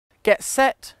Get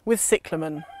set with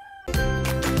Cyclamen.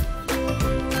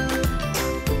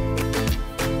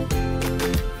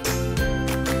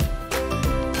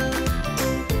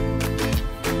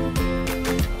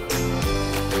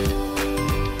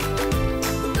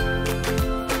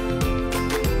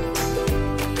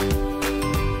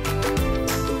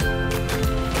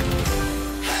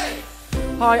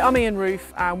 Hi, I'm Roofe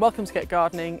and welcome to Get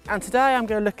Gardening, and today I'm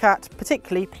going to look at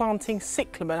particularly planting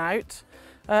cyclamen out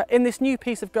in this new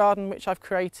piece of garden which I've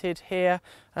created here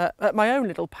at my own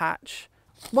little patch.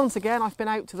 Once again, I've been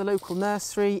out to the local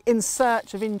nursery in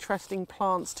search of interesting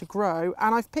plants to grow,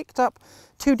 and I've picked up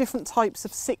two different types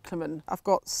of cyclamen. I've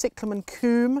got Cyclamen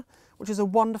coum, which is a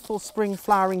wonderful spring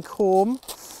flowering corm,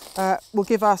 will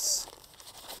give us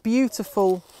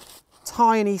beautiful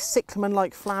tiny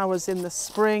cyclamen-like flowers in the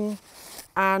spring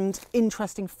and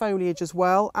interesting foliage as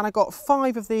well. And I got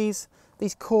 5 of these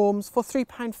corms for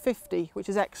 £3.50, which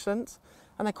is excellent,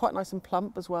 and they're quite nice and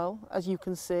plump as well, as you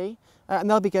can see, and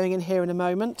they'll be going in here in a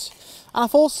moment. And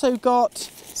I've also got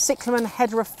Cyclamen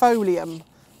hederifolium,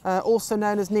 also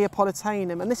known as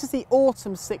Neapolitanum, and this is the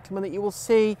autumn cyclamen that you will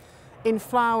see in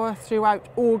flower throughout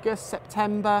August,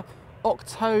 September,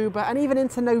 October, and even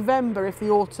into November if the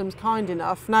autumn's kind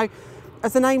enough. Now,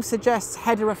 as the name suggests,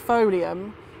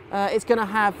 hederifolium, it's going to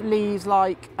have leaves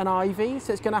like an ivy,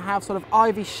 so it's going to have sort of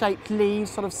ivy-shaped leaves,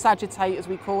 sort of sagittate as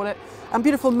we call it, and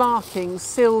beautiful markings,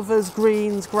 silvers,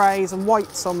 greens, greys and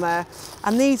whites on there.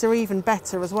 And these are even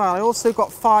better as well. I also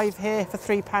got 5 here for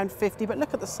 £3.50, but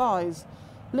look at the size.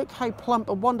 Look how plump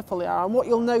and wonderful they are. And what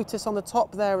you'll notice on the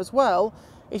top there as well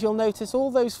is you'll notice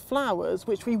all those flowers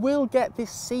which we will get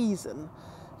this season.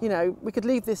 You know, we could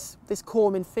leave this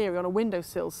corm in theory on a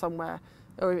windowsill somewhere,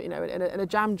 or in a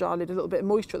jam jar lid, a little bit of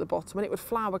moisture at the bottom, and it would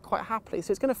flower quite happily.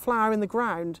 So it's going to flower in the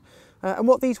ground, and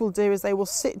what these will do is they will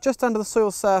sit just under the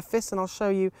soil surface, and I'll show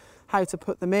you how to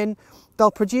put them in.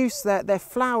 They'll produce their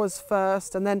flowers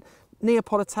first, and then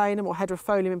Neapolitanum, or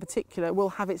hederifolium in particular, will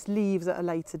have its leaves at a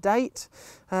later date,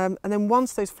 and then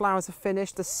once those flowers are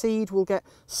finished, the seed will get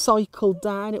cycled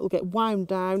down, it will get wound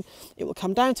down, it will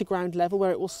come down to ground level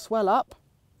where it will swell up.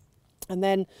 And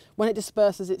then when it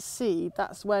disperses its seed,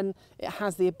 that's when it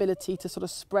has the ability to sort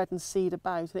of spread and seed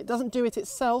about. And it doesn't do it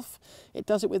itself, it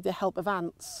does it with the help of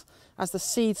ants. As the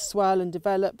seeds swell and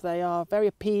develop, they are very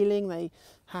appealing, they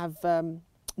have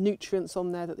nutrients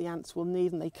on there that the ants will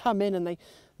need, and they come in and they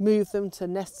move them to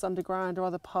nests underground or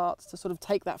other parts to sort of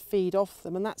take that feed off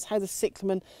them, and that's how the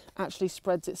cyclamen actually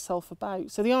spreads itself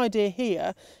about. So the idea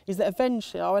here is that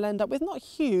eventually I will end up with not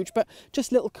huge but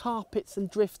just little carpets and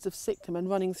drifts of cyclamen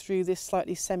running through this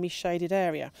slightly semi-shaded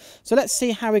area. So let's see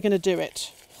how we're going to do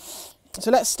it. So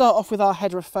let's start off with our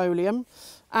hederifolium,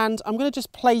 and I'm going to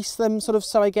just place them sort of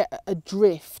so I get a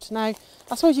drift. Now,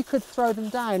 I suppose you could throw them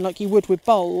down like you would with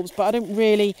bulbs, but I don't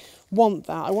really want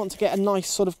that. I want to get a nice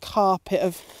sort of carpet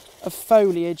of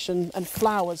foliage and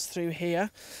flowers through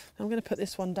here. I'm going to put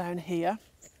this one down here.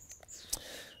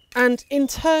 And in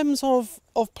terms of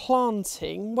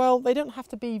planting, well, they don't have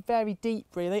to be very deep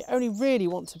really. They only really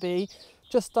want to be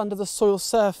just under the soil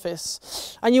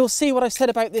surface. And you'll see what I said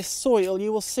about this soil.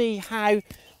 You will see how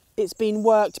it's been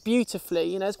worked beautifully.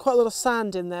 You know, there's quite a lot of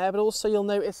sand in there, but also you'll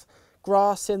notice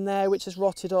grass in there which has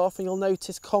rotted off, and you'll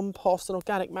notice compost and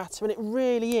organic matter, and it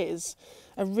really is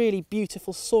a really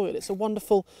beautiful soil. It's a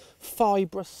wonderful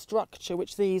fibrous structure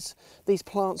which these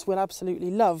plants will absolutely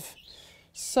love.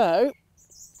 So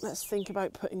let's think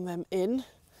about putting them in.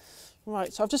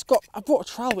 Right, so I've brought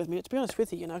a trowel with me. To be honest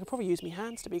with you, I could probably use my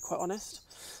hands, to be quite honest.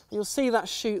 And you'll see that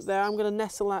shoot there. I'm going to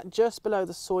nestle that just below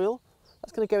the soil.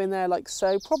 That's going to go in there like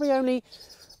so, probably only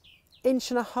 1.5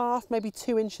 inches, maybe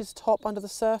 2 inches top under the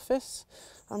surface.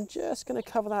 I'm just going to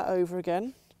cover that over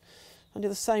again and do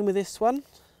the same with this one.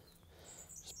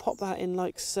 Just pop that in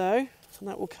like so, and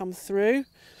that will come through.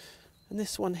 And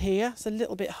this one here, it's a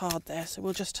little bit hard there, so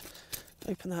we'll just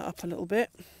open that up a little bit.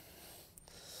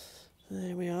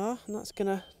 There we are, and that's going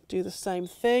to do the same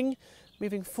thing.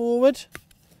 Moving forward.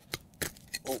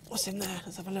 Oh, what's in there?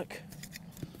 Let's have a look.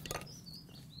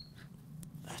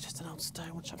 That's just an old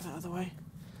stone, we'll chuck that out of the way.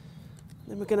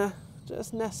 Then we're going to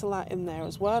just nestle that in there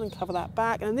as well and cover that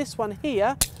back. And this one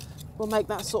here will make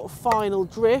that sort of final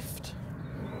drift,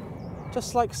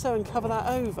 just like so, and cover that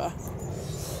over.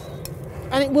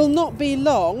 And it will not be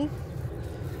long,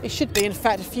 it should be in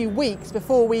fact a few weeks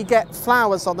before we get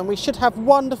flowers on them. We should have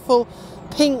wonderful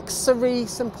pink,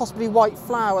 cerise and possibly white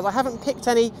flowers. I haven't picked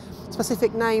any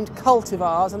specific named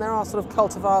cultivars, and there are sort of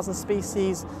cultivars and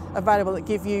species available that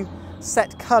give you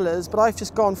set colours, but I've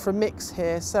just gone for a mix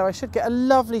here, so I should get a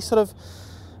lovely sort of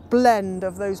blend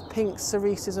of those pinks,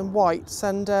 cerises and whites,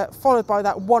 and followed by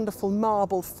that wonderful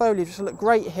marble foliage, which will look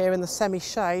great here in the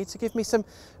semi-shade to give me some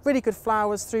really good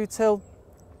flowers through till,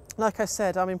 like I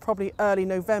said, I mean probably early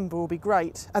November will be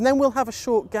great. And then we'll have a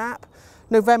short gap,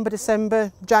 November,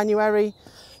 December, January,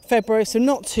 February, so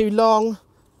not too long.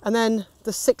 And then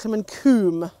the Cyclamen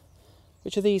coum,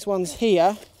 which are these ones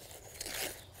here,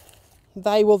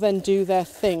 they will then do their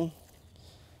thing.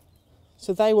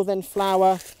 So they will then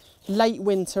flower late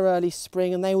winter, early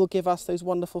spring, and they will give us those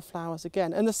wonderful flowers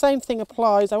again. And the same thing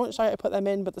applies, I won't show you how to put them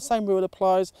in, but the same rule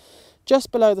applies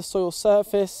just below the soil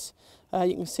surface.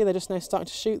 You can see they're just now starting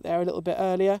to shoot there a little bit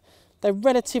earlier. They're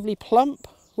relatively plump,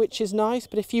 which is nice,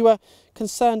 but if you were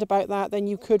concerned about that, then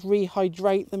you could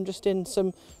rehydrate them just in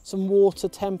some water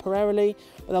temporarily,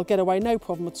 but they'll get away no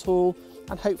problem at all,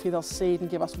 and hopefully they'll seed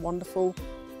and give us wonderful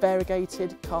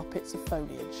variegated carpets of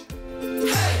foliage.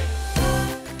 Hey!